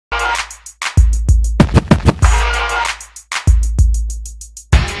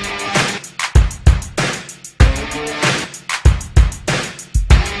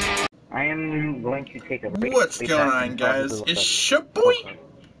What's going on, guys? It's your boy,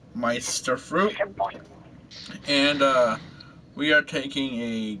 Meister Fruit, and we are taking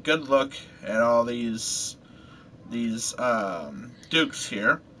a good look at all these Dukes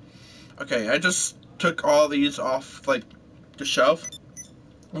here. Okay, I just took all these off like the shelf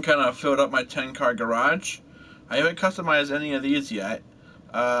and kind of filled up my 10-car garage. I haven't customized any of these yet,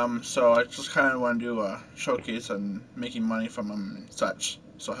 so I just kind of want to do a showcase on making money from them and such.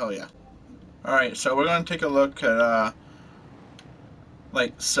 So hell yeah. Alright, so we're going to take a look at,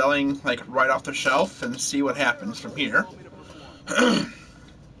 like, selling, like, right off the shelf and see what happens from here.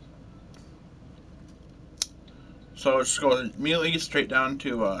 So let's go immediately straight down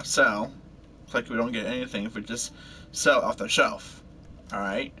to, sell. Looks like we don't get anything if we just sell off the shelf.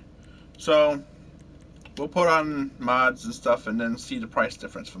 Alright, so we'll put on mods and stuff and then see the price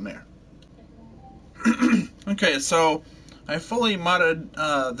difference from there. Okay, so I fully modded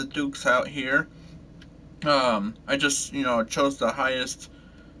the Dukes out here. I just, chose the highest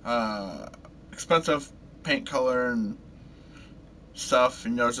expensive paint color and stuff,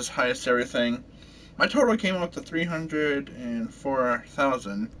 and just highest everything. My total came up to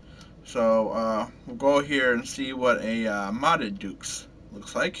 304,000. So we'll go here and see what a modded Dukes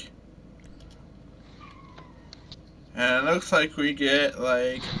looks like. And it looks like we get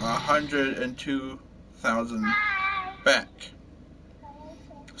like 102,000 back.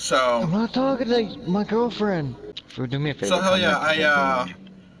 So I'm not talking to my girlfriend. Do me a favor. So hell yeah,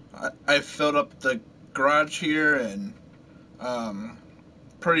 I filled up the garage here, and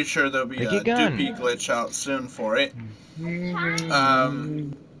pretty sure there'll be a doopy glitch out soon for it.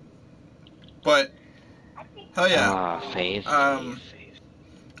 But hell yeah.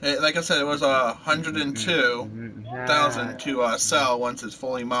 Like I said, it was 102,000 to sell once it's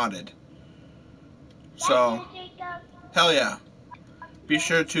fully modded. So hell yeah. Be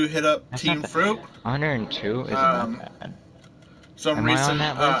sure to hit up Team Fruit. 102 isn't that bad. Some recent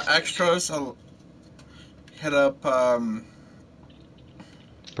extras. Hit up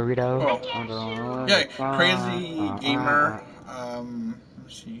Burrito. Yeah, Crazy Gamer.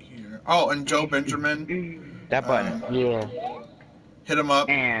 Let's see here. Oh, and Joe Benjamin. That button. Yeah. Hit them up.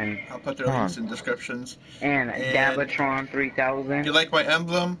 And I'll put their links in descriptions. And Dabatron 3000. If you like my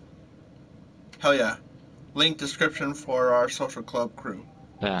emblem, hell yeah. Link description for our social club crew.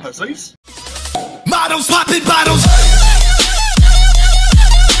 Yeah. Please. Models popping bottles.